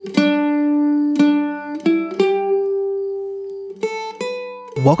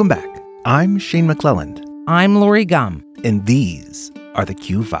Welcome back. I'm Shane McClelland. I'm Lori Gum. And these are the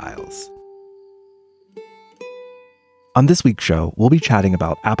Q Files. On this week's show, we'll be chatting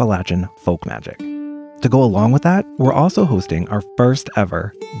about Appalachian folk magic. To go along with that, we're also hosting our first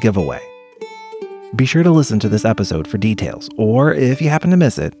ever giveaway. Be sure to listen to this episode for details, or if you happen to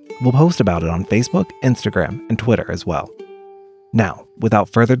miss it, we'll post about it on Facebook, Instagram, and Twitter as well. Now, without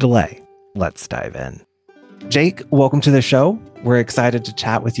further delay, let's dive in. Jake, welcome to the show. We're excited to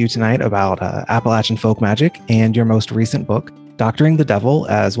chat with you tonight about Appalachian folk magic and your most recent book, Doctoring the Devil,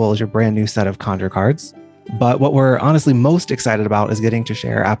 as well as your brand new set of conjure cards. But what we're honestly most excited about is getting to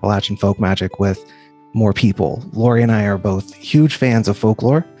share Appalachian folk magic with more people. Lori and I are both huge fans of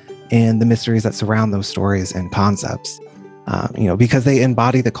folklore and the mysteries that surround those stories and concepts, because they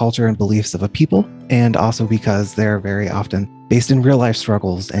embody the culture and beliefs of a people, and also because they're very often based in real life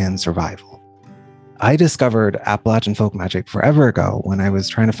struggles and survival. I discovered Appalachian folk magic forever ago when I was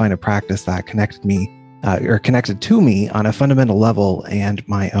trying to find a practice that connected to me on a fundamental level and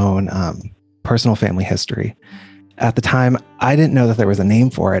my own personal family history. At the time, I didn't know that there was a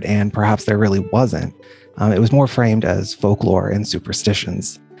name for it, and perhaps there really wasn't. It was more framed as folklore and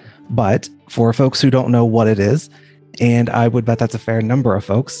superstitions. But for folks who don't know what it is, and I would bet that's a fair number of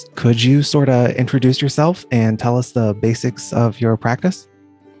folks, could you sort of introduce yourself and tell us the basics of your practice?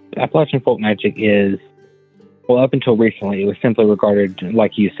 Appalachian folk magic is, well, up until recently, it was simply regarded,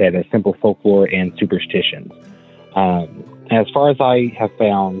 like you said, as simple folklore and superstitions. As far as I have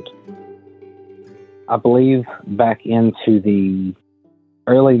found, I believe back into the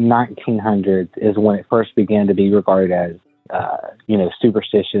early 1900s is when it first began to be regarded as,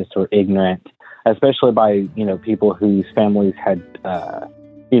 superstitious or ignorant, especially by, people whose families had,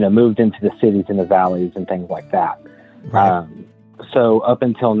 moved into the cities and the valleys and things like that. Right. So up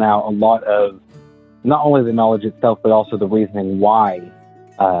until now, a lot of not only the knowledge itself, but also the reasoning why,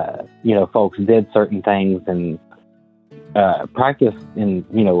 folks did certain things and practice in,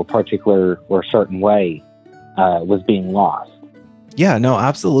 a particular or certain way was being lost. Yeah, no,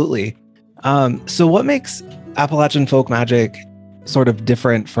 absolutely. So what makes Appalachian folk magic sort of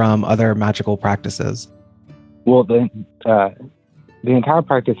different from other magical practices? Well, the entire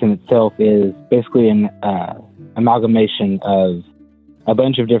practice in itself is basically an amalgamation of a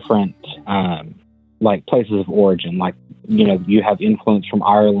bunch of different places of origin. Like, you have influence from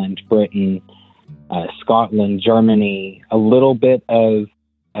Ireland, Britain, Scotland, Germany, a little bit of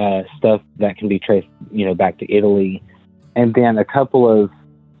stuff that can be traced, back to Italy, and then a couple of,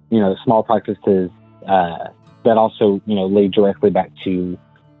 small practices that also, lead directly back to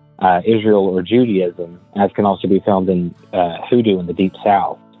Israel or Judaism, as can also be found in hoodoo in the Deep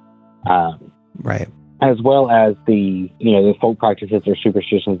South. Right. As well as the folk practices or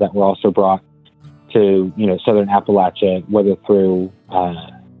superstitions that were also brought to, southern Appalachia, whether through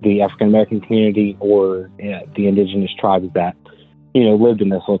the African American community or the indigenous tribes that, lived in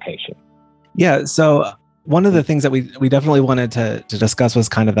this location. Yeah. So one of the things that we definitely wanted to discuss was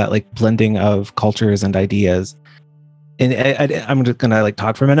kind of that like blending of cultures and ideas. And I'm just going to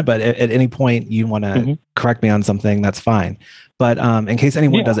talk for a minute, but at any point you want to correct me on something, that's fine. But in case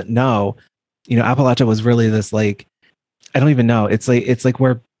anyone doesn't know, Appalachia was really this I don't even know. It's like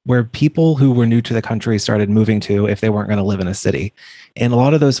where people who were new to the country started moving to if they weren't going to live in a city. And a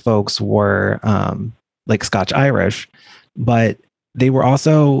lot of those folks were Scotch Irish, but they were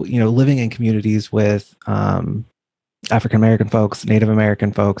also, living in communities with African American folks, Native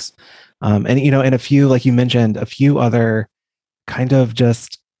American folks, and a few, like you mentioned, a few other kind of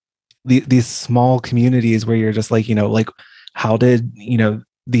just these small communities where you're just how did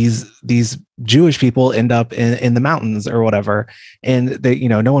these Jewish people end up in the mountains or whatever, and they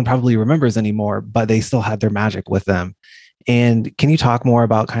no one probably remembers anymore, but they still had their magic with them. And can you talk more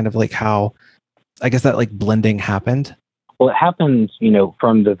about kind of how I guess that blending happened? Well, it happened,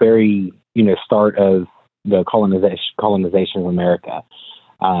 from the very, start of the colonization of America.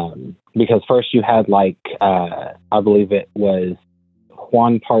 Because first you had I believe it was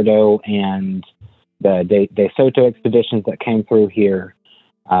Juan Pardo and the De Soto expeditions that came through here,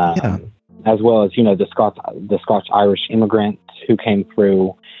 as well as, the Scotch Irish immigrants who came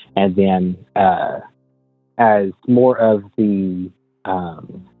through. And then as more of the,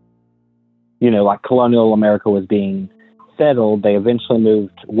 colonial America was being settled, they eventually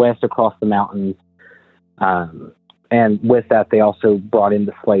moved west across the mountains. And with that, they also brought in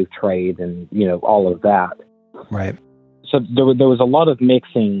the slave trade and, all of that. Right. So there was a lot of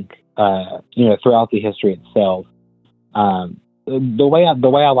mixing, throughout the history itself. The way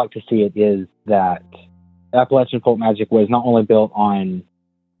I like to see it is that Appalachian folk magic was not only built on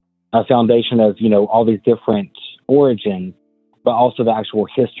a foundation of, all these different origins, but also the actual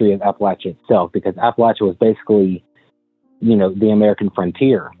history of Appalachia itself, because Appalachia was basically, the American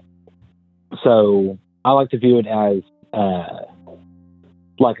frontier. So I like to view it as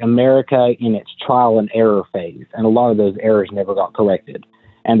like America in its trial and error phase, and a lot of those errors never got corrected.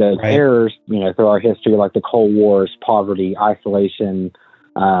 And those errors, through our history, like the Cold Wars, poverty, isolation,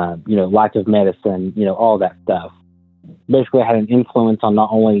 lack of medicine, all that stuff, basically had an influence on not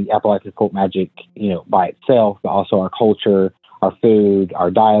only Appalachian folk magic, by itself, but also our culture, our food,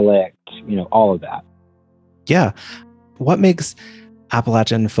 our dialect, all of that. Yeah. What makes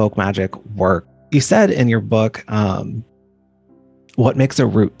Appalachian folk magic work? You said in your book, what makes a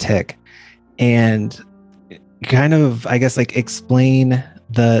root tick, and kind of, I guess, like explain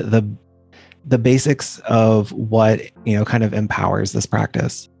the basics of what, kind of empowers this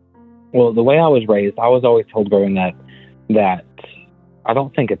practice. Well, the way I was raised, I was always told growing up that I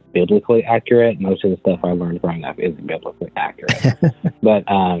don't think it's biblically accurate. Most of the stuff I learned growing up isn't biblically accurate. But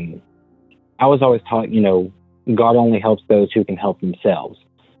I was always taught, God only helps those who can help themselves.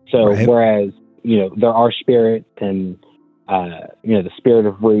 So whereas, there are spirits and, the spirit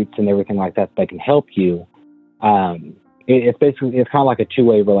of roots and everything like that can help you, it's kind of like a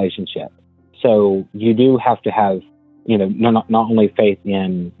two-way relationship. So you do have to have, not only faith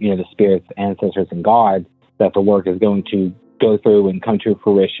in, the spirits, ancestors, and God, that the work is going to go through and come to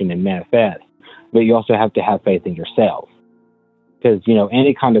fruition and manifest, but you also have to have faith in yourself, because,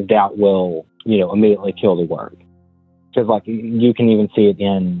 any kind of doubt will, immediately kill the work. Because like you can even see it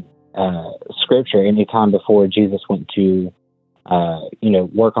in scripture. Anytime before Jesus went to,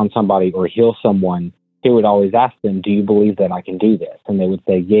 work on somebody or heal someone, he would always ask them, "Do you believe that I can do this?" And they would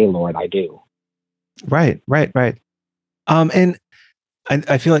say, "Yea, Lord, I do." Right. And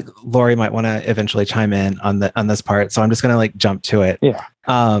I feel like Lori might want to eventually chime in on this part, so I'm just gonna jump to it. Yeah.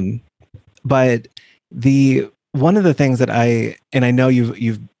 But one of the things that I know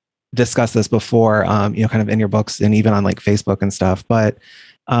you've discussed this before, kind of in your books and even on Facebook and stuff, but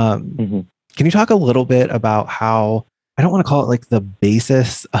can you talk a little bit about how, I don't want to call it the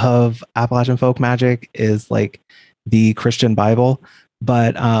basis of Appalachian folk magic is the Christian Bible,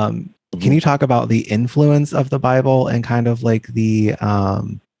 but can you talk about the influence of the Bible and kind of the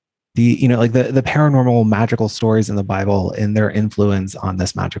paranormal magical stories in the Bible and their influence on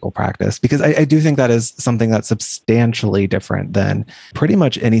this magical practice? Because I do think that is something that's substantially different than pretty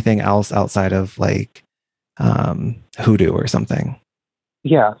much anything else outside of hoodoo or something.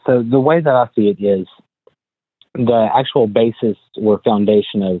 Yeah. So the way that I see it is the actual basis or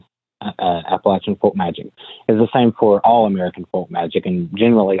foundation of Appalachian folk magic is the same for all American folk magic and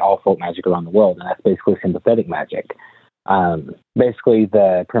generally all folk magic around the world, and that's basically sympathetic magic. Basically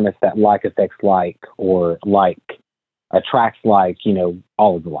the premise that like affects like, or like attracts like,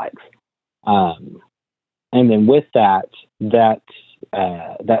 all of the likes. And then with that kind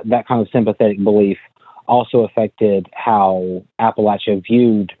of sympathetic belief also affected how Appalachia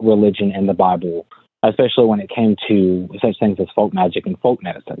viewed religion and the Bible, especially when it came to such things as folk magic and folk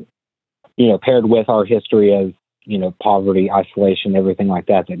medicine. Paired with our history of, poverty, isolation, everything like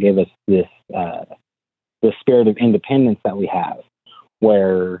that gave us this, the spirit of independence that we have,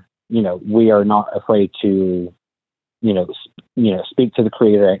 where, we are not afraid to, speak to the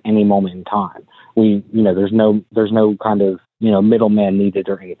Creator at any moment in time. There's no kind of, middleman needed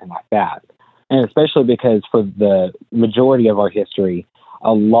or anything like that. And especially because for the majority of our history,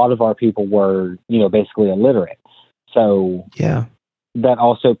 a lot of our people were, basically illiterate. So yeah, that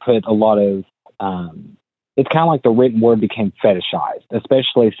also put a lot of, it's kind of like the written word became fetishized,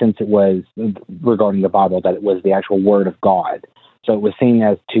 especially since it was regarding the Bible, that it was the actual word of God. So it was seen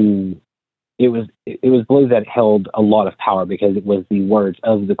as it was believed that it held a lot of power because it was the words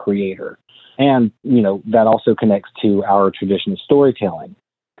of the Creator. And, that also connects to our tradition of storytelling,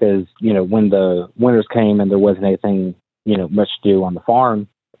 because, when the winters came and there wasn't anything, much to do on the farm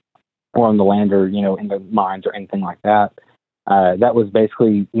or on the land or, in the mines or anything like that, that was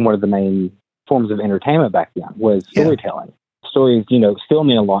basically one of the main forms of entertainment back then, was storytelling. Yeah. Stories, still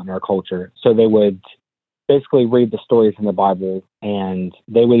mean a lot in our culture. So they would basically read the stories in the Bible, and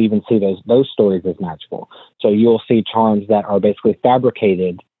they would even see those stories as magical. So you'll see charms that are basically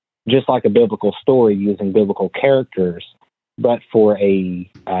fabricated, just like a biblical story, using biblical characters, but for a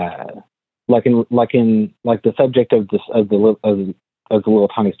like the subject of the little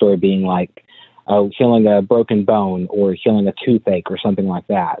tiny story being healing a broken bone or healing a toothache or something like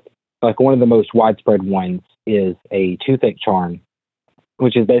that. One of the most widespread ones is a toothache charm,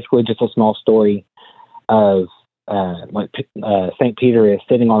 which is basically just a small story of St. Peter is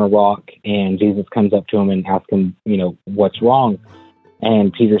sitting on a rock and Jesus comes up to him and asks him, what's wrong?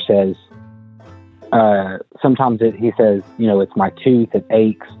 And Peter says, Sometimes he says, it's my tooth, it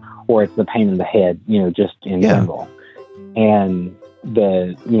aches, or it's the pain in the head, just in general. And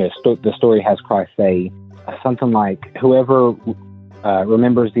the story has Christ say something like, whoever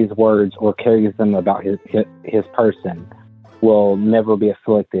remembers these words or carries them about his person will never be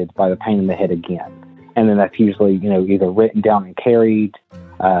afflicted by the pain in the head again. And then that's usually, either written down and carried,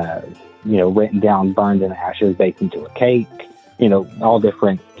 written down, burned in ashes, baked into a cake, all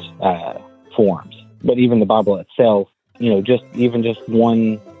different forms. But even the Bible itself, just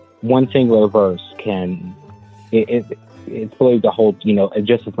one singular verse can, it's believed to hold,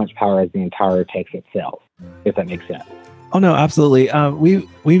 just as much power as the entire text itself, if that makes sense. Oh no, absolutely.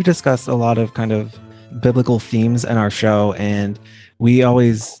 We've discussed a lot of kind of biblical themes in our show, and we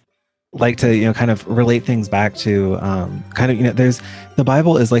always like to, kind of relate things back to there's the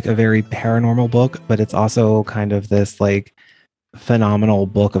Bible is like a very paranormal book, but it's also kind of this like phenomenal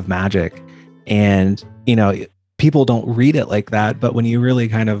book of magic. And, people don't read it like that, but when you really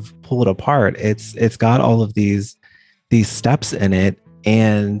kind of pull it apart, it's got all of these steps in it.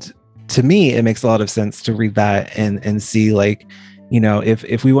 And to me, it makes a lot of sense to read that and see like,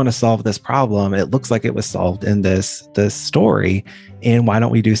 if we want to solve this problem, it looks like it was solved in this story. And why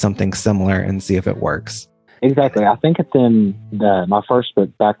don't we do something similar and see if it works? Exactly. I think it's in my first book,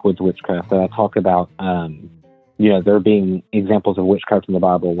 Backwoods Witchcraft, that I talk about, there being examples of witchcraft in the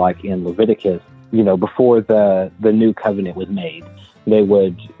Bible, like in Leviticus, before the new covenant was made. They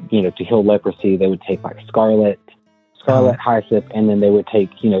would, to heal leprosy, they would take like scarlet, hyssop, and then they would take,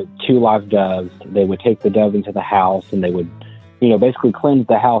 2 live doves. They would take the dove into the house, and they would, basically cleanse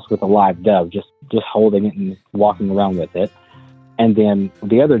the house with a live dove, just holding it and walking around with it. And then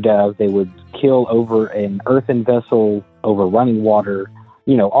the other dove, they would kill over an earthen vessel, over running water,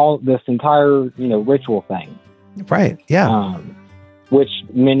 all this entire, ritual thing. Right. Yeah. Which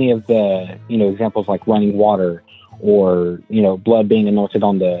many of the, examples like running water or, blood being anointed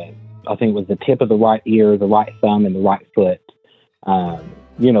on I think it was the tip of the right ear, the right thumb, and the right foot.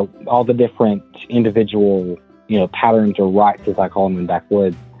 All the different individual, patterns or rites, as I call them in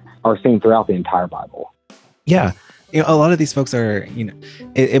backwoods, are seen throughout the entire Bible. Yeah. A lot of these folks are,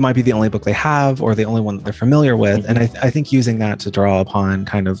 it might be the only book they have or the only one that they're familiar with. Mm-hmm. And I think using that to draw upon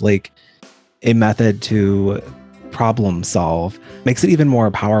kind of like a method to problem solve makes it even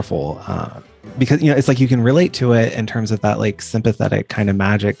more powerful. Because, it's like you can relate to it in terms of that like sympathetic kind of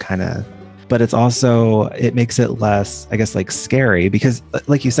magic kind of, but it's also, it makes it less, I guess, like scary because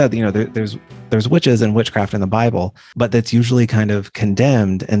like you said, there's witches and witchcraft in the Bible, but that's usually kind of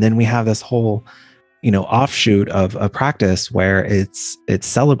condemned. And then we have this whole, offshoot of a practice where it's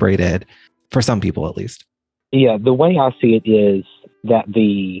celebrated for some people, at least. Yeah. The way I see it is that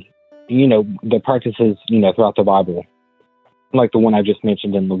the practices, throughout the Bible, like the one I just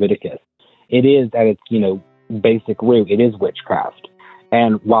mentioned in Leviticus, it is at its, basic root, it is witchcraft.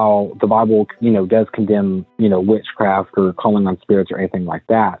 And while the Bible, does condemn, witchcraft or calling on spirits or anything like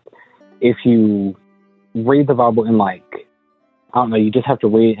that, if you read the Bible in like, I don't know, you just have to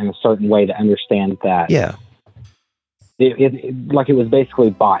read it in a certain way to understand that. Yeah. It was basically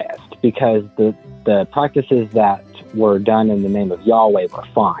biased because the practices that were done in the name of Yahweh were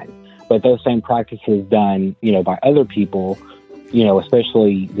fine. But those same practices done, by other people,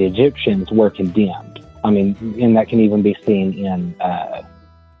 especially the Egyptians, were condemned. I mean, and that can even be seen in, I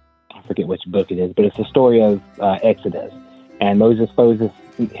forget which book it is, but it's the story of Exodus. And Moses throws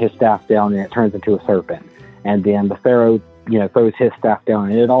his staff down and it turns into a serpent. And then the Pharaoh, throws his staff down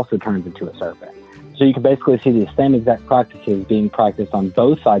and it also turns into a serpent. So you can basically see the same exact practices being practiced on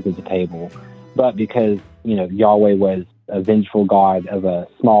both sides of the table. But because, Yahweh was a vengeful God of a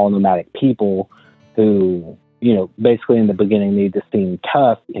small nomadic people who, basically in the beginning needed to seem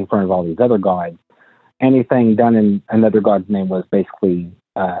tough in front of all these other gods, anything done in another god's name was basically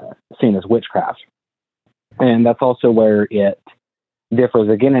seen as witchcraft. And that's also where it differs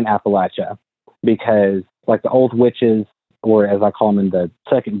again in Appalachia, because like the old witches, or as I call them in the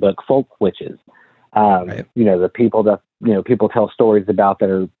second book, folk witches, right. The people that, people tell stories about that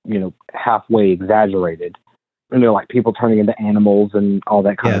are, halfway exaggerated. And they're like people turning into animals and all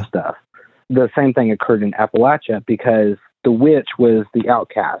that kind of stuff. The same thing occurred in Appalachia because the witch was the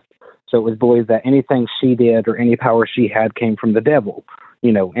outcast. So it was believed that anything she did or any power she had came from the devil,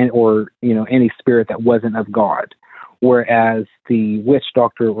 or any spirit that wasn't of God. Whereas the witch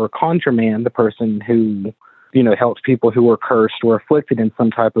doctor or conjure man, the person who, helped people who were cursed or afflicted in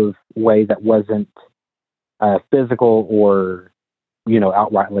some type of way that wasn't physical or,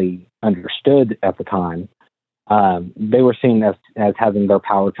 outrightly understood at the time, they were seen as having their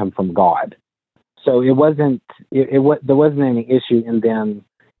power come from God. So it wasn't, there wasn't any issue in them,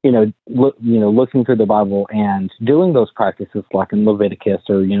 looking through the Bible and doing those practices like in Leviticus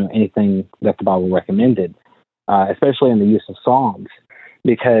or, anything that the Bible recommended, especially in the use of Psalms,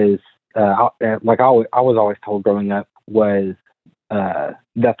 because I was always told growing up was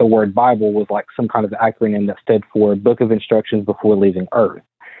that the word Bible was like some kind of acronym that stood for Book of Instructions Before Leaving Earth.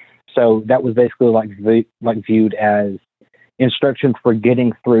 So that was basically viewed as instructions for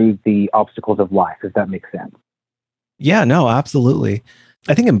getting through the obstacles of life, if that makes sense. Yeah, no, absolutely.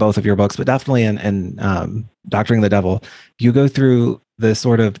 I think in both of your books, but definitely in Doctoring the Devil, you go through the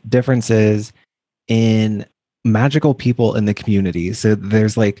sort of differences in magical people in the community. So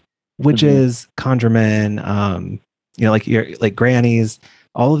there's like witches, conjurmen, like grannies,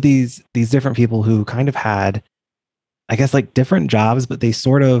 all of these different people who kind of had, I guess, like different jobs, but they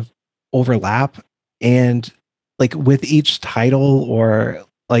sort of overlap. And like with each title, or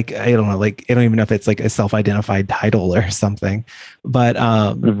like, I don't know, like, I don't even know if it's like a self-identified title or something, but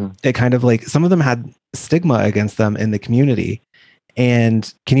it kind of like, some of them had stigma against them in the community.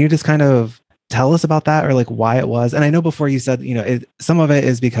 And can you just kind of tell us about that, or like why it was? And I know before you said, some of it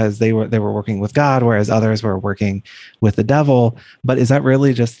is because they were working with God, whereas others were working with the devil. But is that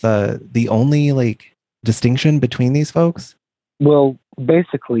really just the only like distinction between these folks? Well,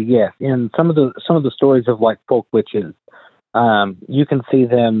 basically, yes. In some of the stories of like folk witches, you can see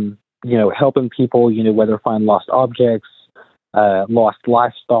them, helping people, whether find lost objects, lost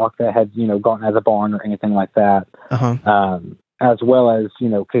livestock that had, gotten out of the barn or anything like that. As well as,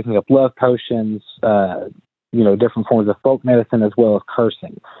 cooking up love potions, different forms of folk medicine, as well as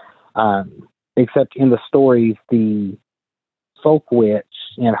cursing. Except in the stories, the folk witch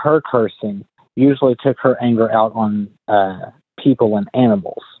and her cursing usually took her anger out on people and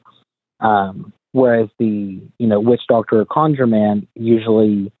animals. Whereas the, witch doctor or conjure man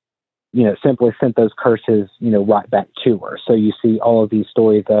usually, simply sent those curses, right back to her. So you see all of these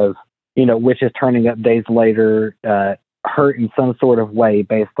stories of, witches turning up days later, hurt in some sort of way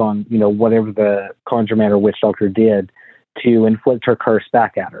based on, whatever the conjure man or witch doctor did to inflict her curse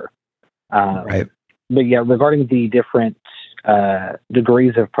back at her. Right. But yeah, regarding the different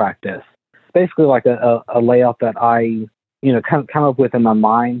degrees of practice, basically like a layout that I, come up with in my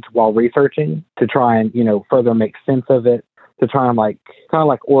mind while researching to try and, further make sense of it, to try and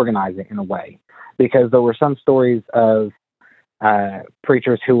kind of organize it in a way. Because there were some stories of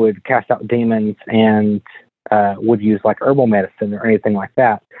preachers who would cast out demons and would use like herbal medicine or anything like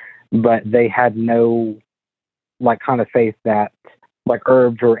that, but they had no kind of faith that like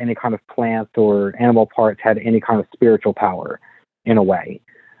herbs or any kind of plant or animal parts had any kind of spiritual power in a way.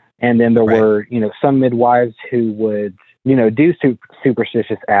 And then there were, some midwives who would, do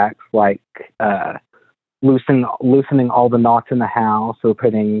superstitious acts like loosening all the knots in the house, or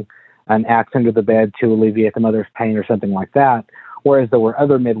putting an axe under the bed to alleviate the mother's pain or something like that. Whereas there were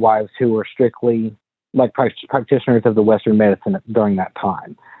other midwives who were strictly like practitioners of the Western medicine during that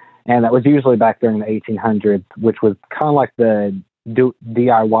time. And that was usually back during the 1800s, which was kind of like the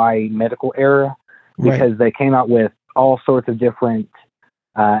DIY medical era, because they came out with all sorts of different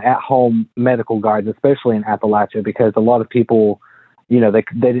at-home medical guides, especially in Appalachia, because a lot of people, they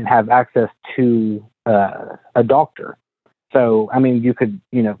didn't have access to a doctor. So, I mean, you could,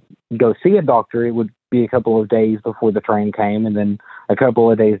 go see a doctor. It would be a couple of days before the train came, and then a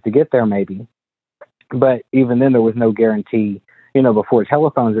couple of days to get there maybe. But even then, there was no guarantee, before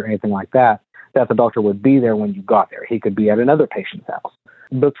telephones or anything like that, that the doctor would be there when you got there. He could be at another patient's house.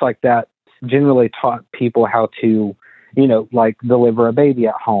 Books like that generally taught people how to, deliver a baby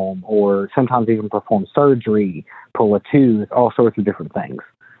at home, or sometimes even perform surgery, pull a tooth, all sorts of different things.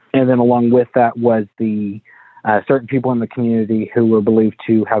 And then along with that was the certain people in the community who were believed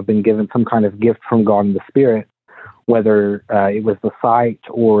to have been given some kind of gift from God and the Spirit, whether it was the sight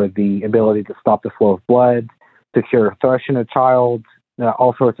or the ability to stop the flow of blood, to cure a thrush in a child,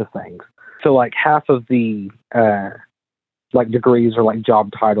 all sorts of things. So like half of the degrees or like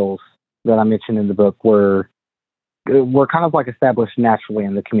job titles that I mentioned in the book were kind of like established naturally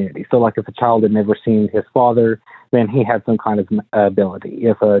in the community. So like if a child had never seen his father, then he had some kind of ability.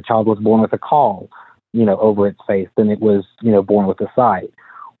 If a child was born with a caul, over its face, then it was, born with a sight.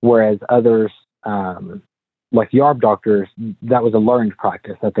 Whereas others, like yarb doctors, that was a learned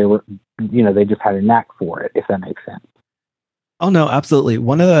practice that they were, they just had a knack for it, if that makes sense. Oh no, absolutely.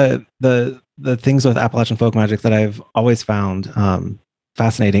 One of the things with Appalachian folk magic that I've always found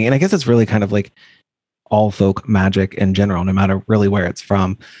fascinating, and I guess it's really kind of like all folk magic in general, no matter really where it's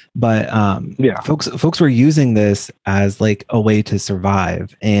from. But folks were using this as like a way to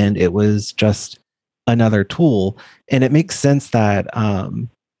survive, and it was just another tool. And it makes sense that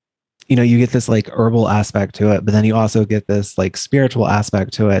you get this like herbal aspect to it, but then you also get this like spiritual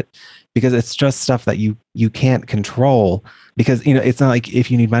aspect to it, because it's just stuff that you can't control, because it's not like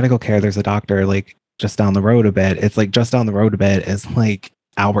if you need medical care, there's a doctor like just down the road a bit. It's like just down the road a bit is like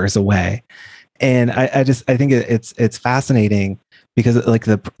hours away. And I think it's fascinating because like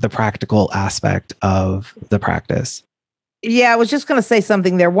the practical aspect of the practice. Yeah, I was just going to say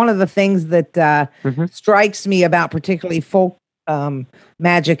something there. One of the things that strikes me about particularly folk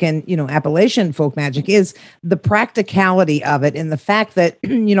magic and Appalachian folk magic is the practicality of it, and the fact that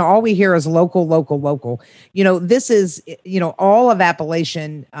all we hear is local, local, local. This is all of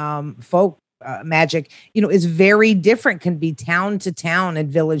Appalachian folk magic is very different, can be town to town and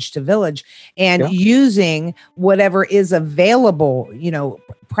village to village, and using whatever is available,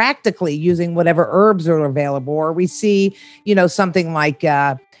 practically using whatever herbs are available. Or we see something like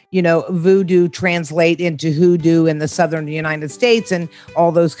voodoo translate into hoodoo in the southern United States, and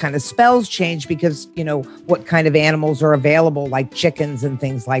all those kind of spells change because what kind of animals are available, like chickens and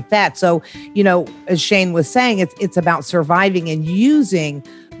things like that. So as Shane was saying, it's about surviving and using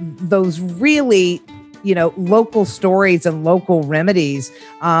those really local stories and local remedies.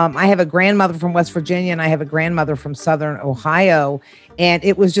 I have a grandmother from West Virginia, and I have a grandmother from Southern Ohio. And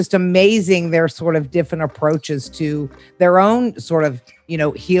it was just amazing, their sort of different approaches to their own sort of,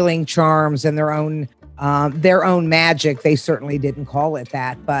 healing charms and their own magic. They certainly didn't call it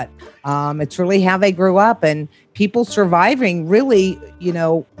that, but it's really how they grew up, and people surviving really,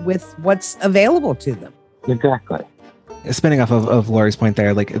 with what's available to them. Exactly. Spinning off of Lori's point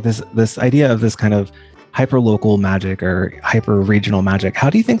there, like this idea of this kind of hyper local magic or hyper regional magic, how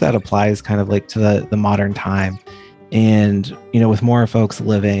do you think that applies kind of like to the modern time, and with more folks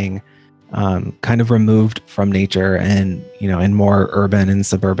living kind of removed from nature and in more urban and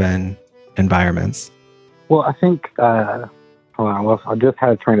suburban environments? Well, I think hold on, well, I just had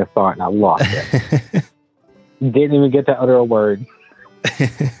a train of thought and I lost it. Didn't even get to utter a word.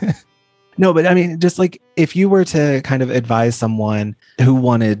 No, but I mean, just like if you were to kind of advise someone who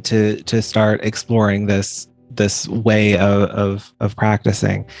wanted to start exploring this way of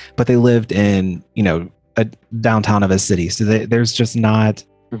practicing, but they lived in a downtown of a city, so there's just not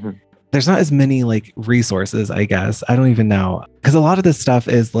there's not as many like resources, I guess. I don't even know, because a lot of this stuff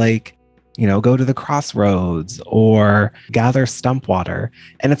is like go to the crossroads or gather stump water,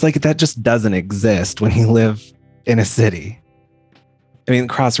 and it's like that just doesn't exist when you live in a city. I mean,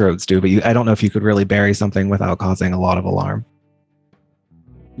 crossroads do, but I don't know if you could really bury something without causing a lot of alarm.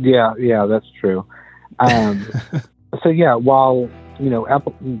 Yeah, that's true. So yeah, while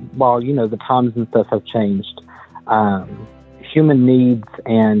the times and stuff have changed, human needs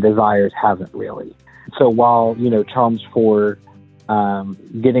and desires haven't really. So while charms for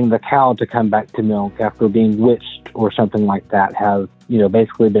getting the cow to come back to milk after being witched or something like that have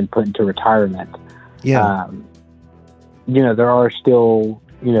basically been put into retirement. Yeah. There are still,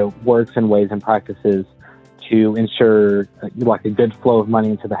 works and ways and practices to ensure like a good flow of money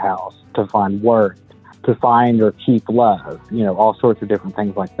into the house, to find work, to find or keep love, all sorts of different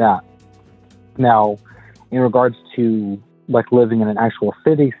things like that. Now, in regards to like living in an actual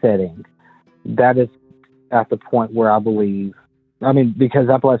city setting, that is at the point where I believe, because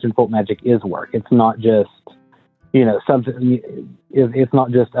Appalachian folk magic is work. It's not just, something. It's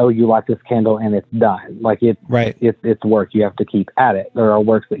not just, oh, you light this candle and it's done. Like it's work. You have to keep at it. There are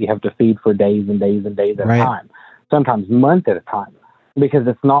works that you have to feed for days and days and days at a time, sometimes months at a time, because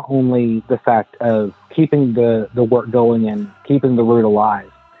it's not only the fact of keeping the work going and keeping the root alive.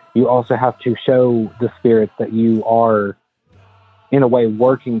 You also have to show the spirits that you are, in a way,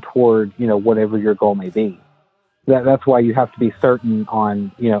 working toward whatever your goal may be. That's why you have to be certain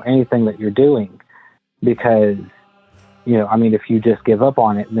on anything that you're doing, because if you just give up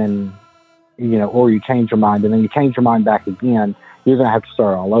on it, then, or you change your mind and then you change your mind back again, you're going to have to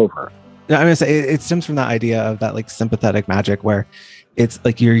start all over. I'm going to say it stems from that idea of that like sympathetic magic, where it's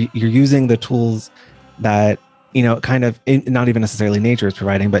like you're using the tools that, kind of not even necessarily nature is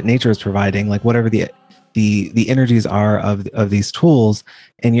providing, but nature is providing like whatever the energies are of these tools.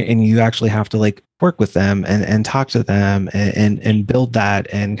 And you actually have to like work with them and talk to them and build that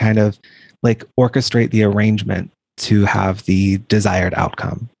and kind of like orchestrate the arrangement to have the desired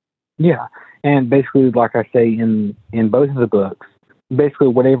outcome. Yeah. And basically, like I say in both of the books, basically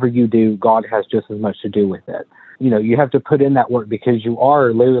whatever you do, God has just as much to do with it. You have to put in that work because you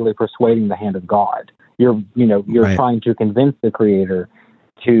are literally persuading the hand of God. You're right. Trying to convince the Creator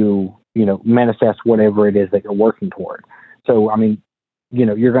to, manifest whatever it is that you're working toward. So,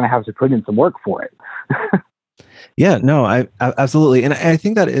 you're going to have to put in some work for it. Yeah, no, I absolutely. And I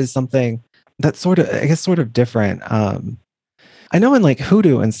think that is something that's sort of different. I know in like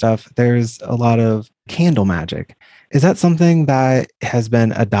hoodoo and stuff, there's a lot of candle magic. Is that something that has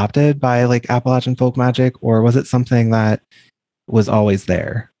been adopted by like Appalachian folk magic, or was it something that was always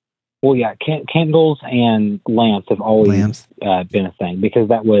there? Well, yeah, candles and lamps have always been a thing, because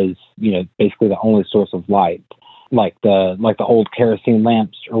that was, basically the only source of light, like the old kerosene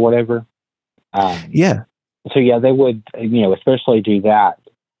lamps or whatever. Yeah. So yeah, they would, especially do that,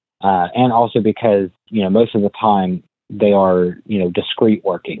 and also because most of the time they are discrete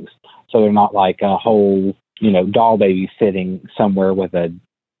workings, so they're not like a whole doll baby sitting somewhere with a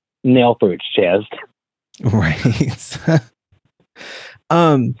nail through its chest. Right.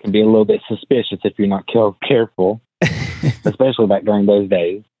 It can be a little bit suspicious if you're not careful, especially back during those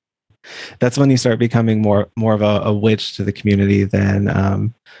days. That's when you start becoming more of a witch to the community than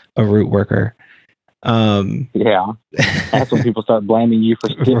a root worker. Yeah, that's when people start blaming you for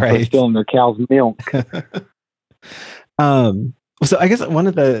stealing their cow's milk. So I guess one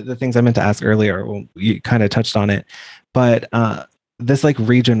of the things I meant to ask earlier, well, you kind of touched on it, but this like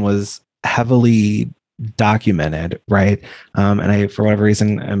region was heavily documented, right? And I, for whatever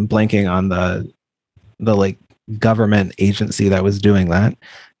reason, I'm blanking on the like government agency that was doing that.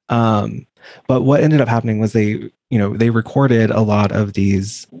 But what ended up happening was they recorded a lot of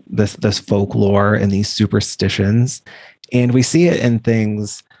this folklore and these superstitions, and we see it in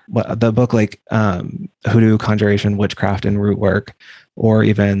things. The book like Hoodoo, Conjuration, Witchcraft, and Root Work, or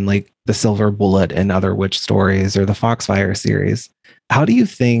even like the Silver Bullet and other witch stories, or the Foxfire series. How do you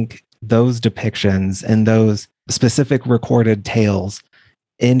think those depictions and those specific recorded tales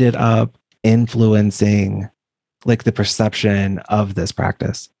ended up influencing like the perception of this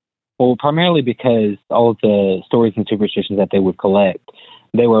practice? Well, primarily because all of the stories and superstitions that they would collect,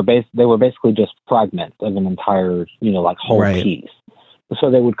 they were basically just fragments of an entire, like whole piece. So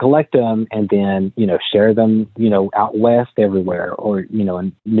they would collect them and then, share them, out west everywhere, or,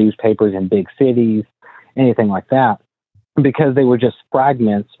 in newspapers in big cities, anything like that. Because they were just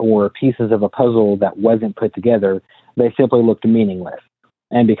fragments or pieces of a puzzle that wasn't put together, they simply looked meaningless.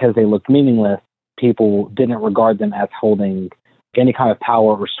 And because they looked meaningless, people didn't regard them as holding any kind of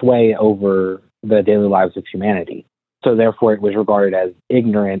power or sway over the daily lives of humanity. So therefore, it was regarded as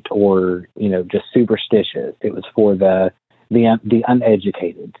ignorant or, just superstitious. It was for the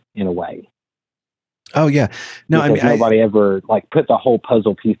uneducated in a way. Oh yeah, no, because nobody ever like put the whole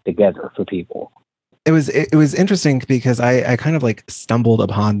puzzle piece together for people. It was interesting because I kind of like stumbled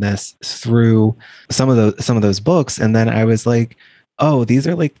upon this through some of those books, and then I was like, oh, these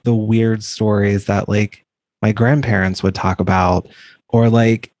are like the weird stories that like my grandparents would talk about, or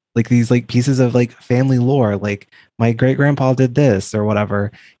like these like pieces of like family lore, like my great grandpa did this or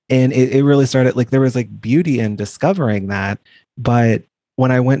whatever. And it really started like there was like beauty in discovering that. But when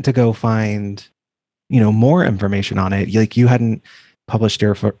I went to go find, more information on it, like you hadn't published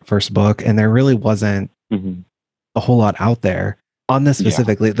your first book, and there really wasn't a whole lot out there on this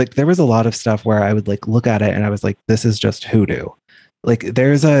specifically. Yeah. Like there was a lot of stuff where I would like look at it and I was like, this is just hoodoo. Like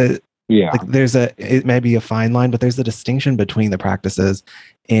there's it may be a fine line, but there's a distinction between the practices.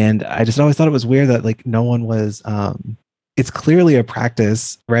 And I just always thought it was weird that like no one was, it's clearly a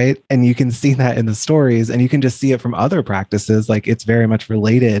practice, right? And you can see that in the stories, and you can just see it from other practices. Like it's very much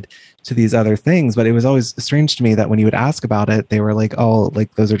related to these other things, but it was always strange to me that when you would ask about it, they were like, oh,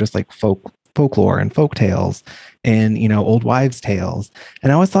 like those are just like folklore and folk tales and, old wives' tales.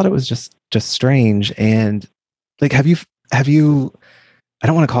 And I always thought it was just strange. And like, have you, I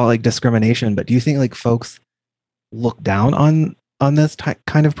don't want to call it like discrimination, but do you think like folks look down on this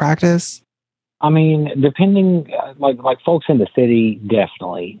kind of practice? I mean, depending, like folks in the city,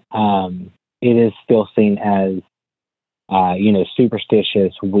 definitely. It is still seen as,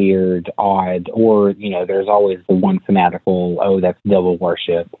 superstitious, weird, odd, or, there's always the one fanatical, oh, that's devil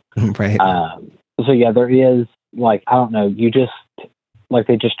worship. Right. So yeah, there is like, I don't know,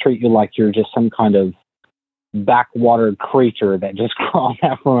 they just treat you like you're just some kind of backwater creature that just crawled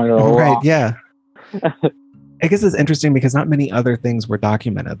out from under a rock. Right, yeah. I guess it's interesting because not many other things were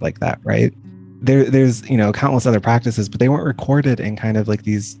documented like that, right? There's countless other practices, but they weren't recorded in kind of like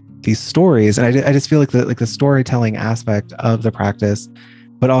these stories. And I just feel like the storytelling aspect of the practice,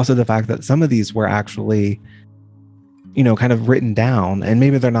 but also the fact that some of these were actually kind of written down, and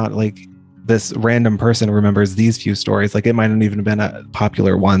maybe they're not like this random person remembers these few stories. Like it might not even have been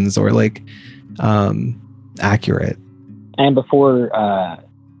popular ones or like accurate. And before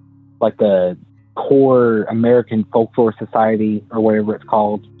like the core American Folklore Society or whatever it's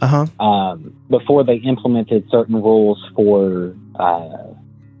called, before they implemented certain rules for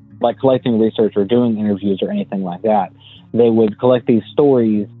like collecting research or doing interviews or anything like that, they would collect these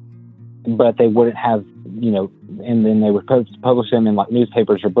stories, but they wouldn't have and then they would publish them in like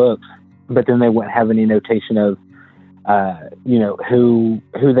newspapers or books, but then they wouldn't have any notation of, who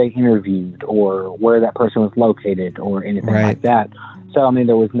they interviewed or where that person was located or anything like that. So, I mean,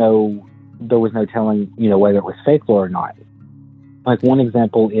 there was no telling, whether it was folklore or not. Like one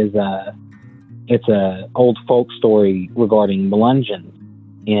example is it's a old folk story regarding Melungeons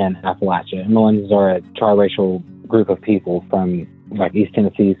in Appalachia. And Melungeons are a triracial group of people from like East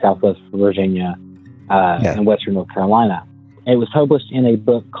Tennessee, Southwest Virginia, and Western North Carolina. It was published in a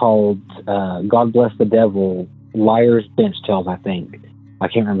book called God Bless the Devil, Liar's Bench Tales, I think. I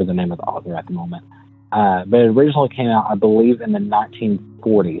can't remember the name of the author at the moment. But it originally came out, I believe, in the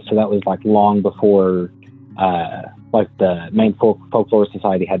 1940s. So that was like long before like the Maine Folklore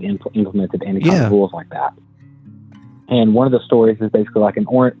Society had implemented any kind of rules like that. And one of the stories is basically like an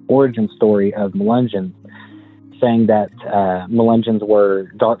origin story of Melungeons, saying that Melungeons were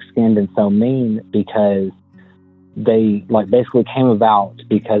dark-skinned and so mean because they like basically came about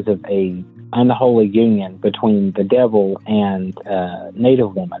because of a unholy union between the devil and a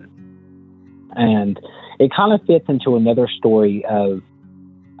native woman. And it kind of fits into another story of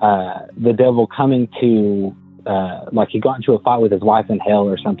the devil coming to, like he got into a fight with his wife in hell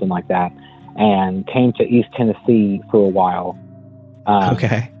or something like that, and came to East Tennessee for a while.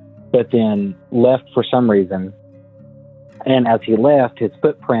 But then left for some reason. And as he left, his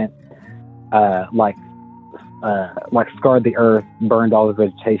footprint, like scarred the earth, burned all the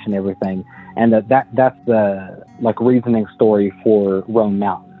vegetation, everything. And that's the like reasoning story for Roan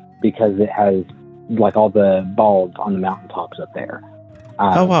Mountain, because it has like all the balds on the mountaintops up there.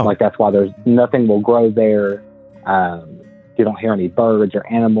 Like that's why there's nothing will grow there. You don't hear any birds or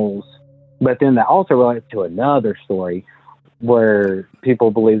animals. But then that also relates to another story where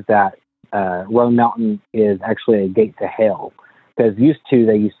people believe that Roan Mountain is actually a gate to hell. Because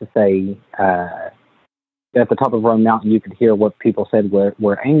they used to say at the top of Roan Mountain, you could hear what people said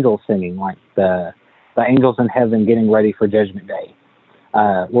were angels singing, like the angels in heaven getting ready for Judgment Day.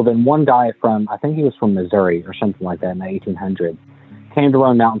 Well, then one guy I think he was from Missouri or something like that in the 1800s, came to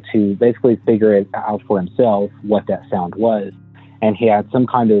Roan Mountain to basically figure it out for himself what that sound was. And he had some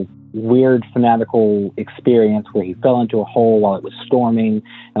kind of weird fanatical experience where he fell into a hole while it was storming,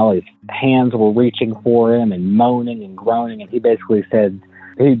 and all his hands were reaching for him and moaning and groaning. And he basically said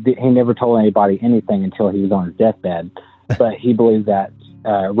he never told anybody anything until he was on his deathbed. But he believed that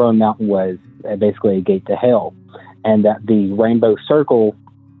Roan Mountain was basically a gate to hell, and that the rainbow circle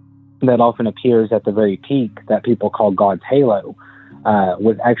that often appears at the very peak that people call God's halo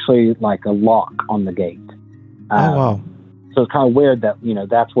was actually like a lock on the gate. So it's kind of weird that,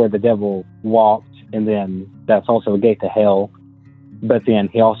 that's where the devil walked, and then that's also a gate to hell. But then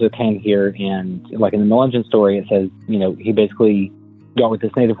he also came here, and like in the Melungeon story, it says, he basically got with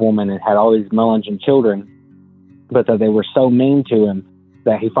this native woman and had all these Melungeon children, but that they were so mean to him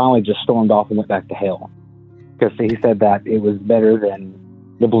that he finally just stormed off and went back to hell. Because he said that it was better than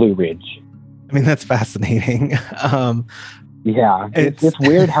the Blue Ridge. I mean, that's fascinating. Yeah, it's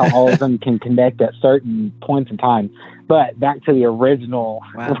weird how all of them can connect at certain points in time. But back to the original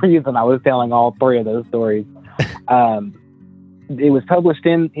reason I was telling all three of those stories. It was published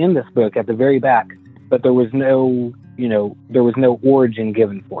in this book at the very back, but there was no origin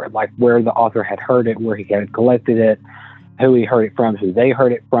given for it, like where the author had heard it, where he had collected it, who he heard it from, who they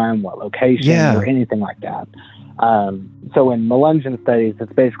heard it from, what location, or anything like that. So in Melungeon studies,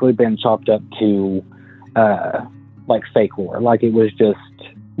 it's basically been chopped up to like fake lore, like it was just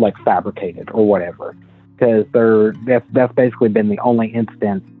like fabricated or whatever, because that's basically been the only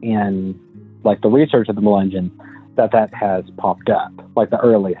instance in like the research of the Melungeon that has popped up, like the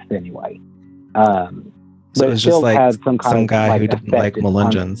earliest anyway. So it's just like some guy who didn't like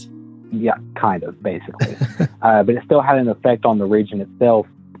Melungeons. Yeah, kind of, basically. But it still had an effect on the region itself,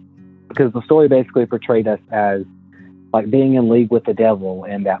 because the story basically portrayed us as like being in league with the devil,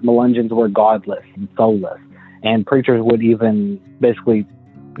 and that Melungeons were godless and soulless. And preachers would even basically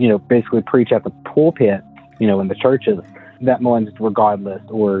preach at the pulpit, in the churches, that Melungeons were godless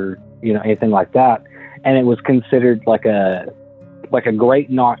or, anything like that. And it was considered like a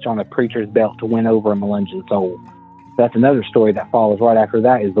great notch on a preacher's belt to win over a Melungeon soul. That's another story that follows right after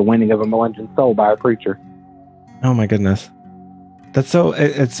that, is the winning of a Melungeon soul by a preacher. Oh my goodness. That's so,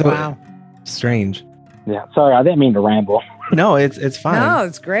 it's so strange. Yeah. Sorry, I didn't mean to ramble. No, it's fine. No,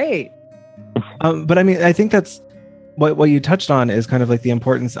 it's great. But I mean, I think that's what you touched on, is kind of like the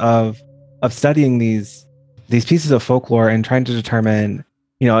importance of studying these pieces of folklore and trying to determine,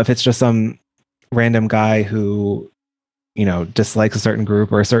 if it's just some random guy who, dislikes a certain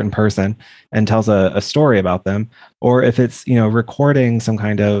group or a certain person and tells a story about them, or if it's, recording some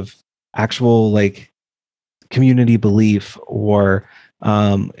kind of actual like community belief or,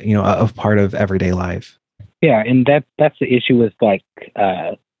 a part of everyday life. Yeah, and that's the issue with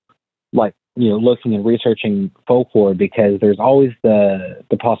looking and researching folklore, because there's always the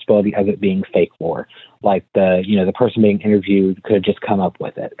possibility of it being fake lore. Like the person being interviewed could just come up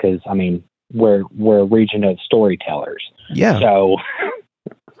with it, because we're a region of storytellers. Yeah. So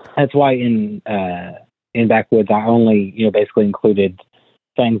that's why in Backwoods I only basically included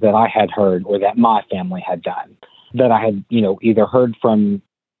things that I had heard or that my family had done, that I had either heard from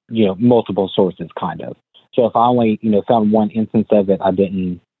multiple sources, kind of. So if I only found one instance of it, I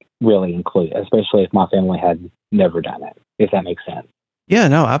didn't really include it, especially if my family had never done it, if that makes sense. Yeah,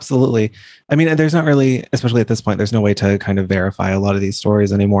 no, absolutely. There's not really, especially at this point, there's no way to kind of verify a lot of these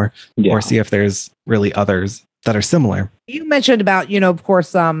stories anymore, or see if there's really others that are similar. You mentioned about, of course,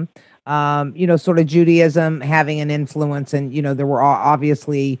 sort of Judaism having an influence, and, there were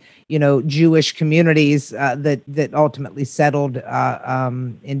obviously, Jewish communities that ultimately settled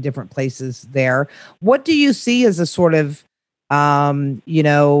in different places there. What do you see as a sort of, the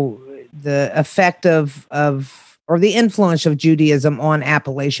effect of or the influence of Judaism on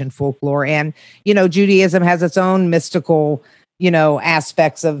Appalachian folklore? And, Judaism has its own mystical,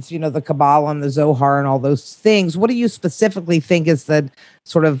 aspects of, the Kabbalah and the Zohar and all those things. What do you specifically think is the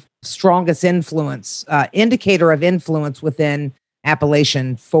sort of strongest indicator of influence within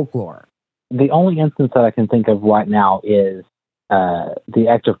Appalachian folklore? The only instance that I can think of right now is the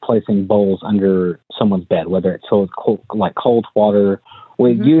act of placing bowls under someone's bed, whether it's cold water, or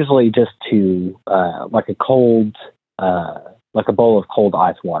usually just to like a bowl of cold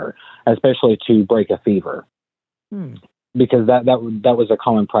ice water, especially to break a fever. Because that was a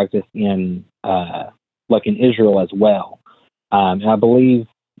common practice in in Israel as well, and I believe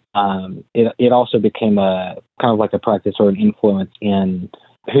it also became a kind of like a practice or an influence in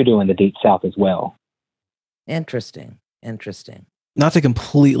hoodoo in the Deep South as well. Interesting. Not to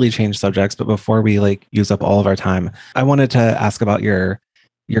completely change subjects, but before we use up all of our time, I wanted to ask about your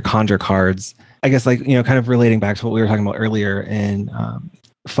conjure cards. I guess kind of relating back to what we were talking about earlier, and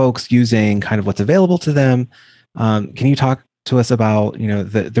folks using kind of what's available to them. Can you talk to us about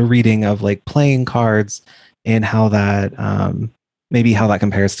the reading of playing cards, and how that maybe how that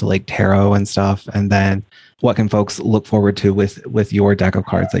compares to tarot and stuff, and then what can folks look forward to with your deck of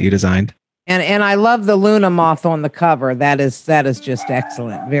cards that you designed? And I love the Luna moth on the cover. That is just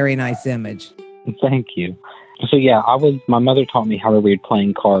excellent. Very nice image. Thank you. So yeah, my mother taught me how to read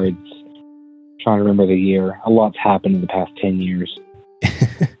playing cards. I'm trying to remember the year. A lot's happened in the past 10 years.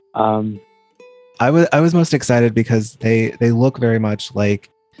 I was most excited because they look very much like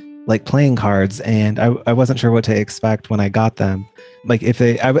playing cards, and I wasn't sure what to expect when I got them. I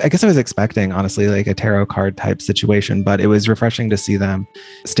guess I was expecting, honestly, a tarot card type situation, but it was refreshing to see them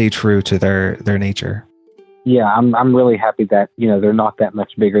stay true to their nature. Yeah, I'm really happy that they're not that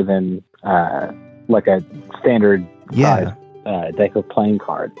much bigger than a standard size deck of playing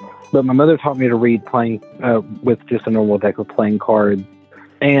cards. But my mother taught me to read playing with just a normal deck of playing cards.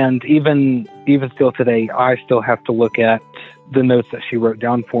 And even still today, I still have to look at the notes that she wrote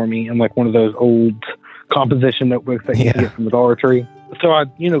down for me in one of those old composition notebooks that you get from the Dollar Tree. So I,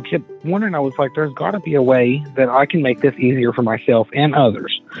 kept wondering, I was like, there's got to be a way that I can make this easier for myself and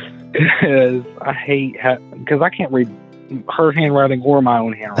others. Because I can't read her handwriting or my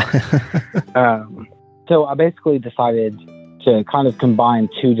own handwriting. So I basically decided to kind of combine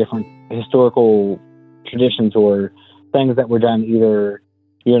two different historical traditions or things that were done either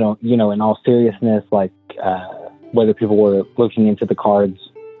in all seriousness, whether people were looking into the cards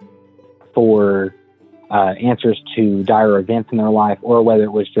for answers to dire events in their life, or whether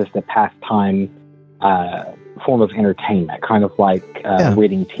it was just a pastime form of entertainment, kind of like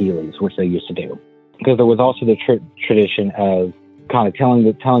reading tea leaves, which they used to do. Because there was also the tradition of kind of telling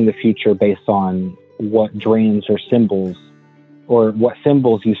the future based on what dreams or symbols, or what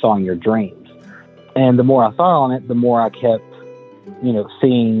symbols you saw in your dreams. And the more I thought on it, the more I kept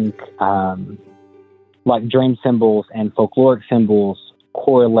seeing dream symbols and folkloric symbols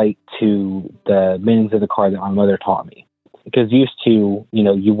correlate to the meanings of the card that my mother taught me. Because used to,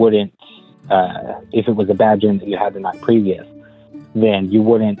 you wouldn't, if it was a bad dream that you had the night previous, then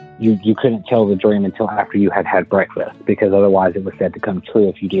you couldn't tell the dream until after you had breakfast, because otherwise it was said to come true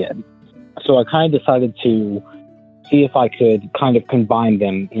if you did. So I kind of decided to see if I could kind of combine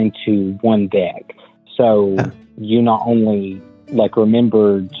them into one deck. So you not only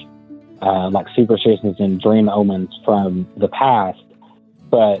remembered superstitions and dream omens from the past,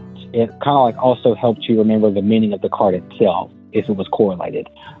 but it kind of also helped you remember the meaning of the card itself if it was correlated.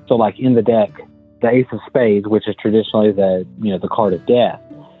 So in the deck, the Ace of Spades, which is traditionally the card of death,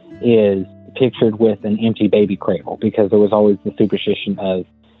 is pictured with an empty baby cradle, because there was always the superstition of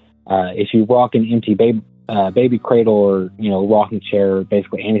if you rock an empty baby cradle or, rocking chair,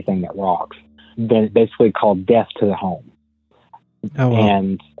 basically anything that rocks, then it's basically called death to the home. Oh, wow.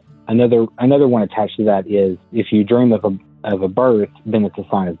 And another one attached to that is if you dream of a birth, then it's a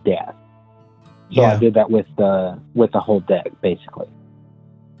sign of death. So Yeah. I did that with the whole deck, basically.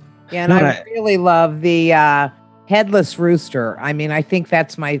 Yeah, and I really love the headless rooster. I mean, I think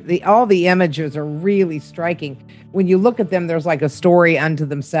that's all the images are really striking. When you look at them, there's like a story unto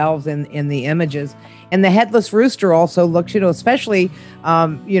themselves in the images. And the headless rooster also looks, especially,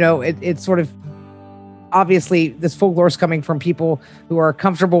 it's sort of, obviously this folklore is coming from people who are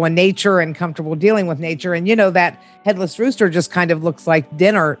comfortable in nature and comfortable dealing with nature. And, that headless rooster just kind of looks like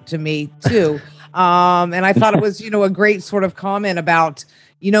dinner to me too. And I thought it was, a great sort of comment about,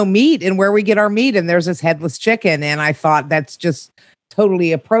 meat and where we get our meat. And there's this headless chicken. And I thought that's just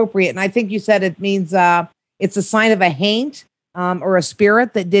totally appropriate. And I think you said it means it's a sign of a haint or a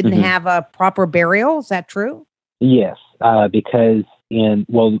spirit that didn't have a proper burial. Is that true? Yes, because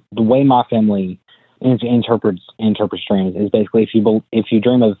the way my family interprets dreams is basically if you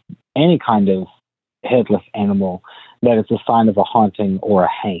dream of any kind of headless animal, that it's a sign of a haunting or a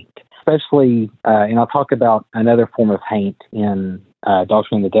haint. Especially, and I'll talk about another form of haint in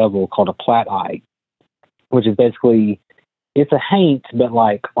Doctrine of the Devil called a plat eye, which is basically, it's a haint, but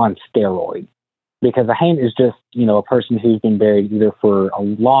like on steroids. Because a haint is just, a person who's been buried either for a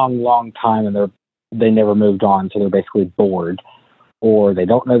long, long time and they never moved on, so they're basically bored, or they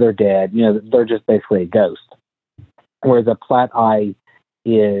don't know they're dead. They're just basically a ghost. Whereas a plat eye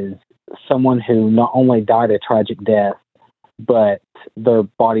is someone who not only died a tragic death, but their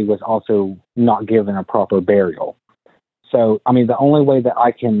body was also not given a proper burial. So, I mean, the only way that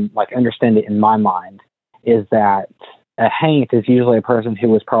I can understand it in my mind is that a haint is usually a person who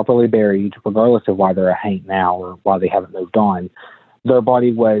was properly buried, regardless of why they're a haint now or why they haven't moved on. Their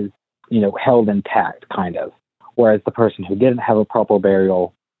body was, held intact, kind of. Whereas the person who didn't have a proper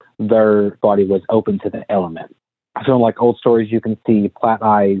burial, their body was open to the elements. So in old stories, you can see plat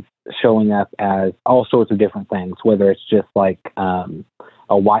eyes showing up as all sorts of different things, whether it's just a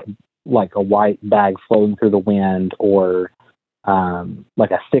white bag floating through the wind, or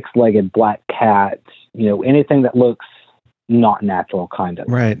like a six-legged black cat, anything that looks not natural, kind of.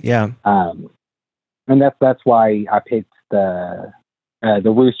 Right. Yeah. And that's why I picked the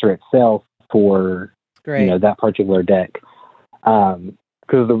rooster itself for that particular deck, because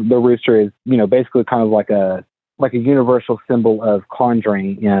the rooster is basically kind of like a universal symbol of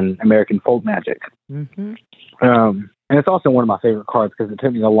conjuring in American folk magic. Mm-hmm. And it's also one of my favorite cards because it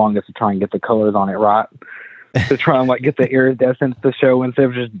took me the longest to try and get the colors on it right, to try and get the iridescence to show instead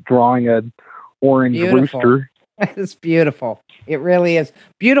of just drawing an orange rooster. It's beautiful. It really is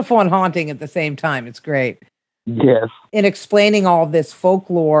beautiful and haunting at the same time. It's great. Yes. In explaining all this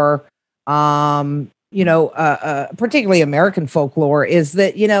folklore, particularly American folklore, is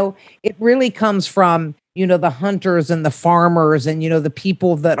that, it really comes from, the hunters and the farmers and, the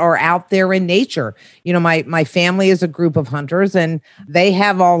people that are out there in nature. My family is a group of hunters and they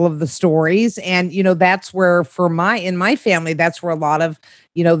have all of the stories. And, that's where in my family, that's where a lot of,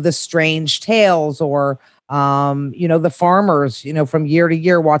 the strange tales or, the farmers, from year to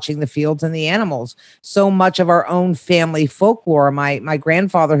year watching the fields and the animals. So much of our own family folklore. My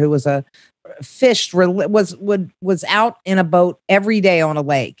grandfather, who was was out in a boat every day on a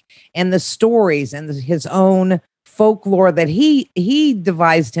lake, and the stories and his own folklore that he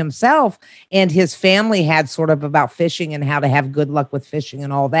devised himself and his family had sort of about fishing and how to have good luck with fishing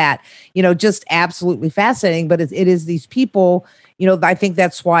and all that, just absolutely fascinating. But it is these people, I think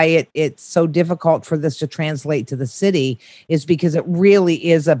that's why it's so difficult for this to translate to the city, is because it really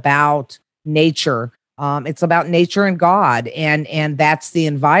is about nature. It's about nature and God, and that's the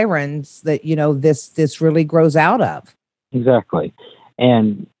environs that, this really grows out of. Exactly.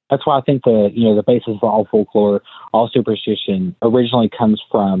 And that's why I think the basis of all folklore, all superstition originally comes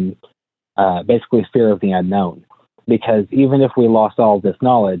from basically fear of the unknown. Because even if we lost all this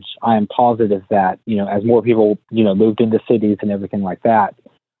knowledge, I am positive that, as more people, moved into cities and everything like that,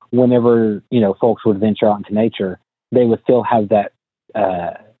 whenever, folks would venture out into nature, they would still have that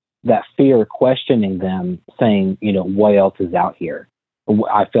fear questioning them, saying, what else is out here?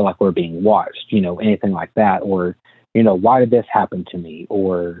 I feel like we're being watched, anything like that. Or, why did this happen to me?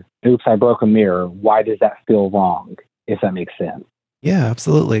 Or, oops, I broke a mirror. Why does that feel wrong? If that makes sense. Yeah,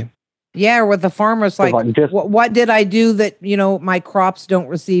 absolutely. Yeah, or with the farmers, what did I do that, my crops don't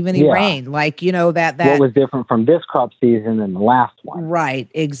receive any rain? That. What was different from this crop season than the last one? Right,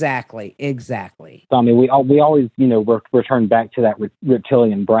 exactly. So, I mean, we always, return back to that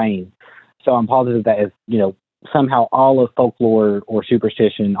reptilian brain. So I'm positive that if, somehow all of folklore or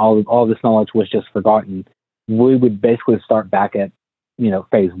superstition, all of this knowledge was just forgotten, we would basically start back at,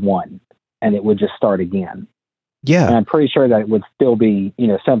 phase one, and it would just start again. Yeah. And I'm pretty sure that it would still be,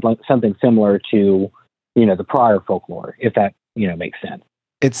 something similar to, the prior folklore, if that, makes sense.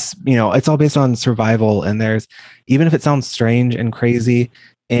 It's, it's all based on survival, and there's, even if it sounds strange and crazy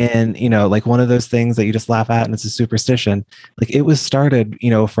and, like one of those things that you just laugh at and it's a superstition, like it was started,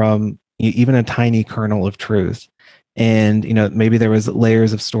 from even a tiny kernel of truth. And, maybe there was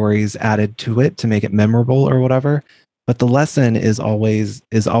layers of stories added to it to make it memorable or whatever, but the lesson is always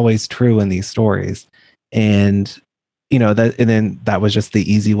true in these stories. And, and then that was just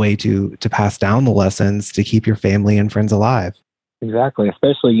the easy way to pass down the lessons to keep your family and friends alive. Exactly.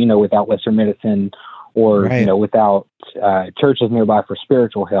 Especially, without Western medicine or, Right. Without churches nearby for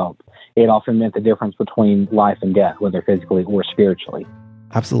spiritual help. It often meant the difference between life and death, whether physically or spiritually.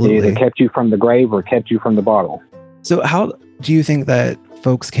 Absolutely. It either kept you from the grave or kept you from the bottle. So how do you think that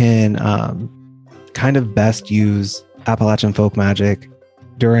folks can kind of best use Appalachian folk magic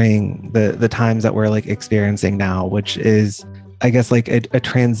during the times that we're like experiencing now, which is, I guess, like a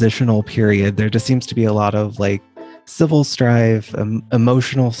transitional period? There just seems to be a lot of like civil strife,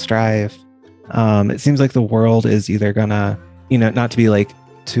 emotional strife. It seems like the world is either gonna, not to be like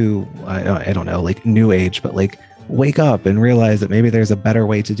too, I don't know, like new age, but like wake up and realize that maybe there's a better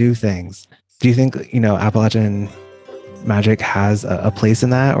way to do things. Do you think, Appalachian magic has a place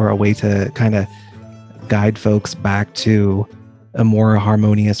in that, or a way to kind of guide folks back to a more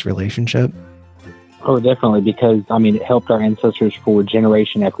harmonious relationship? Oh, definitely, because, it helped our ancestors for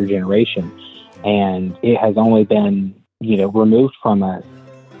generation after generation. And it has only been, removed from us,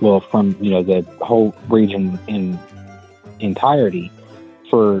 from, the whole region in entirety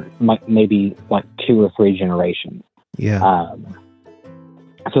for maybe like 2 or 3 generations. Yeah.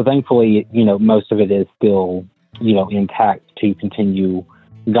 So thankfully, most of it is still, intact to continue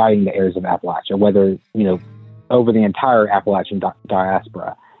guiding the heirs of Appalachia, whether, over the entire Appalachian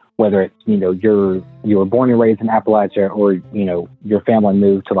diaspora, whether it's, you were born and raised in Appalachia, or, your family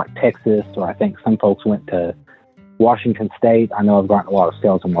moved to like Texas, or I think some folks went to Washington State. I know I've gotten a lot of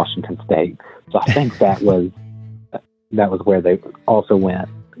sales in Washington State. So I think that was where they also went.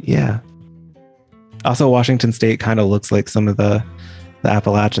 Yeah. Also, Washington State kind of looks like some of the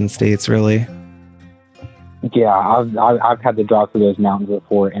Appalachian states, really. Yeah, I've had to drive through those mountains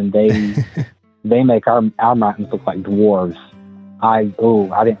before, and they make our mountains look like dwarves. I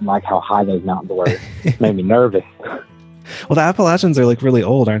didn't like how high those mountains were. It made me nervous. Well, the Appalachians are like really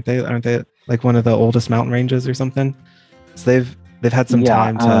old, aren't they? Aren't they like one of the oldest mountain ranges or something? So they've had some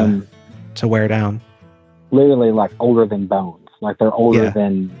time to wear down. Literally, like older than bones. Like they're older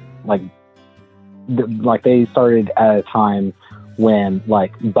than like they started at a time when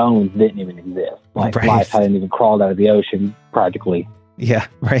like bones didn't even exist. Like life hadn't even crawled out of the ocean practically. Yeah,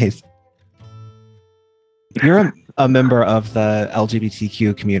 right. You're a member of the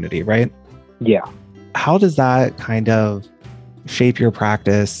LGBTQ community, right? Yeah. How does that kind of shape your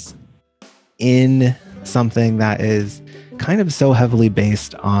practice in something that is kind of so heavily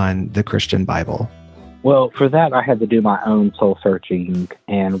based on the Christian Bible? Well, for that, I had to do my own soul searching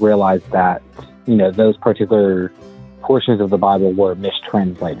and realize that, those particular portions of the Bible were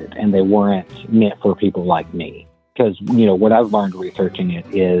mistranslated, and they weren't meant for people like me. Because, what I've learned researching it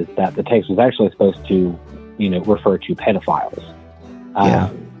is that the text was actually supposed to, refer to pedophiles.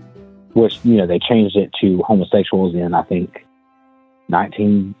 Which, they changed it to homosexuals in, I think,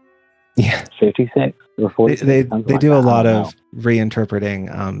 1956 or 46. They do a lot of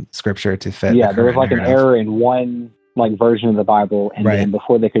reinterpreting scripture to fit. Yeah, there was like an error in one like version of the Bible, and then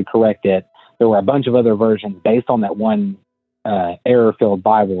before they could correct it, there were a bunch of other versions based on that one error-filled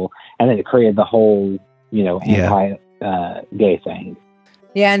Bible, and then it created the whole, anti-gay thing.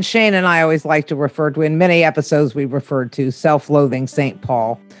 Yeah, and Shane and I always like to refer to, in many episodes, we referred to self-loathing St.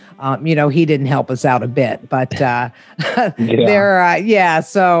 Paul. He didn't help us out a bit, but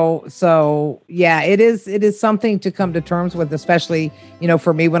So it is something to come to terms with, especially,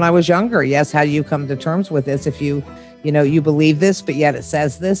 for me when I was younger. Yes. How do you come to terms with this if you believe this, but yet it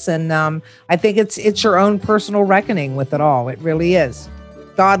says this? And I think it's your own personal reckoning with it all. It really is.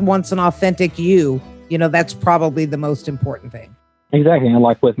 God wants an authentic you. That's probably the most important thing. Exactly. And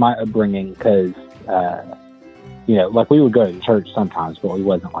like with my upbringing, because, like we would go to church sometimes, but we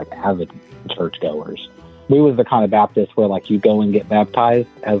wasn't like avid churchgoers. We was the kind of Baptist where like you go and get baptized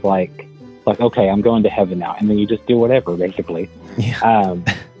as like, okay, I'm going to heaven now. And then you just do whatever, basically. Yeah.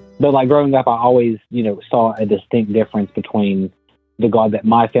 But like growing up, I always, saw a distinct difference between the God that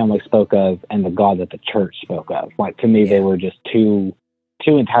my family spoke of and the God that the church spoke of. Like to me, they were just two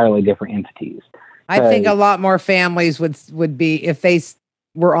two entirely different entities. I think a lot more families would be, if they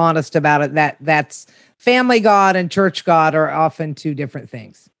were honest about it, that's family God and church God are often two different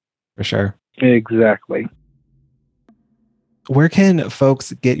things. For sure. Exactly. Where can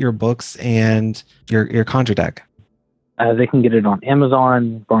folks get your books and your Conjure deck? They can get it on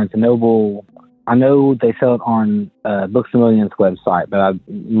Amazon, Barnes & Noble. I know they sell it on Books A Million's website, but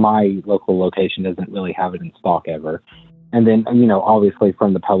my local location doesn't really have it in stock ever. And then, obviously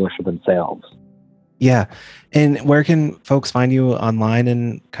from the publisher themselves. Yeah. And where can folks find you online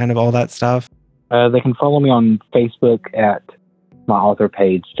and kind of all that stuff? They can follow me on Facebook at my author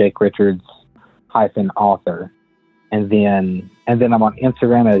page, Jake Richards-author. And then I'm on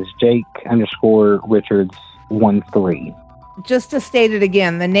Instagram as Jake_Richards13. Just to state it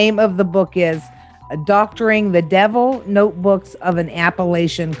again, the name of the book is Doctoring the Devil, Notebooks of an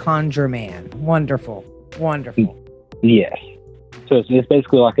Appalachian Conjure Man. Wonderful. Wonderful. Yes. So it's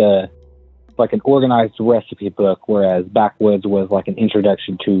basically like an organized recipe book, whereas Backwoods was like an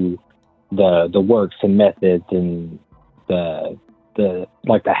introduction to the works and methods and the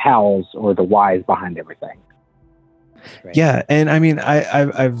hows or the whys behind everything. Right. Yeah, and I mean,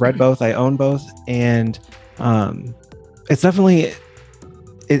 I've read both. I own both, and it's definitely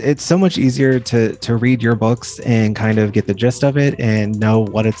it's so much easier to read your books and kind of get the gist of it and know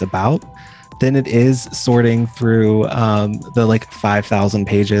what it's about than it is sorting through the 5,000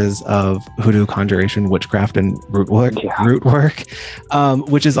 pages of hoodoo, conjuration, witchcraft, and root work,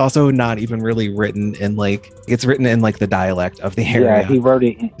 which is also not even really written in it's written in the dialect of the area. Yeah, he wrote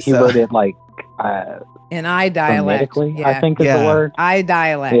it. He wrote it in I dialect. Yeah. I think is the word. I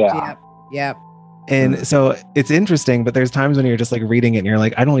dialect. Yeah. Yep. And so it's interesting, but there's times when you're just reading it and you're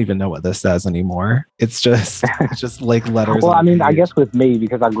like, I don't even know what this says anymore. It's just letters. Well, I mean, I guess with me,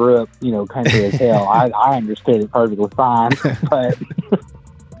 because I grew up, country as hell, I understood it perfectly fine.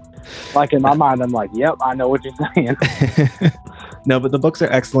 But in my mind, I'm like, yep, I know what you're saying. No, but the books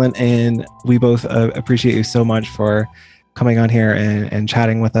are excellent, and we both appreciate you so much for coming on here and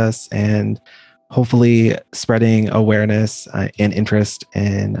chatting with us, and hopefully spreading awareness and interest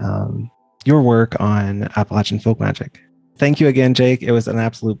in your work on Appalachian folk magic. Thank you again, Jake. It was an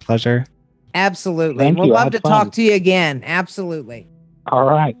absolute pleasure. Absolutely. Thank We'll you. love to talk to you again. Absolutely. All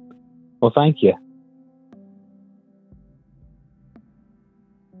right. Well, thank you.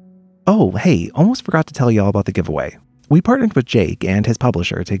 Oh, hey, almost forgot to tell you all about the giveaway. We partnered with Jake and his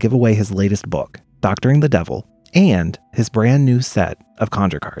publisher to give away his latest book, Doctoring the Devil, and his brand new set of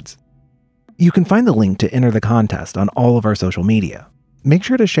conjure cards. You can find the link to enter the contest on all of our social media. Make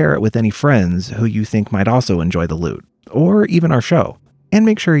sure to share it with any friends who you think might also enjoy the loot, or even our show. And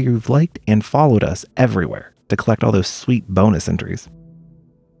make sure you've liked and followed us everywhere to collect all those sweet bonus entries.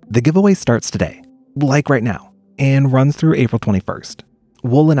 The giveaway starts today, right now, and runs through April 21st.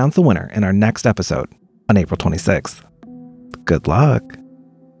 We'll announce the winner in our next episode on April 26th. Good luck.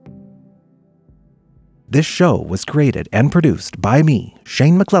 This show was created and produced by me,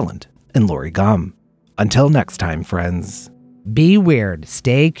 Shane McClelland, and Lori Gum. Until next time, friends. Be weird.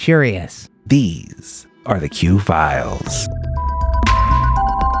 Stay curious. These are the Q Files.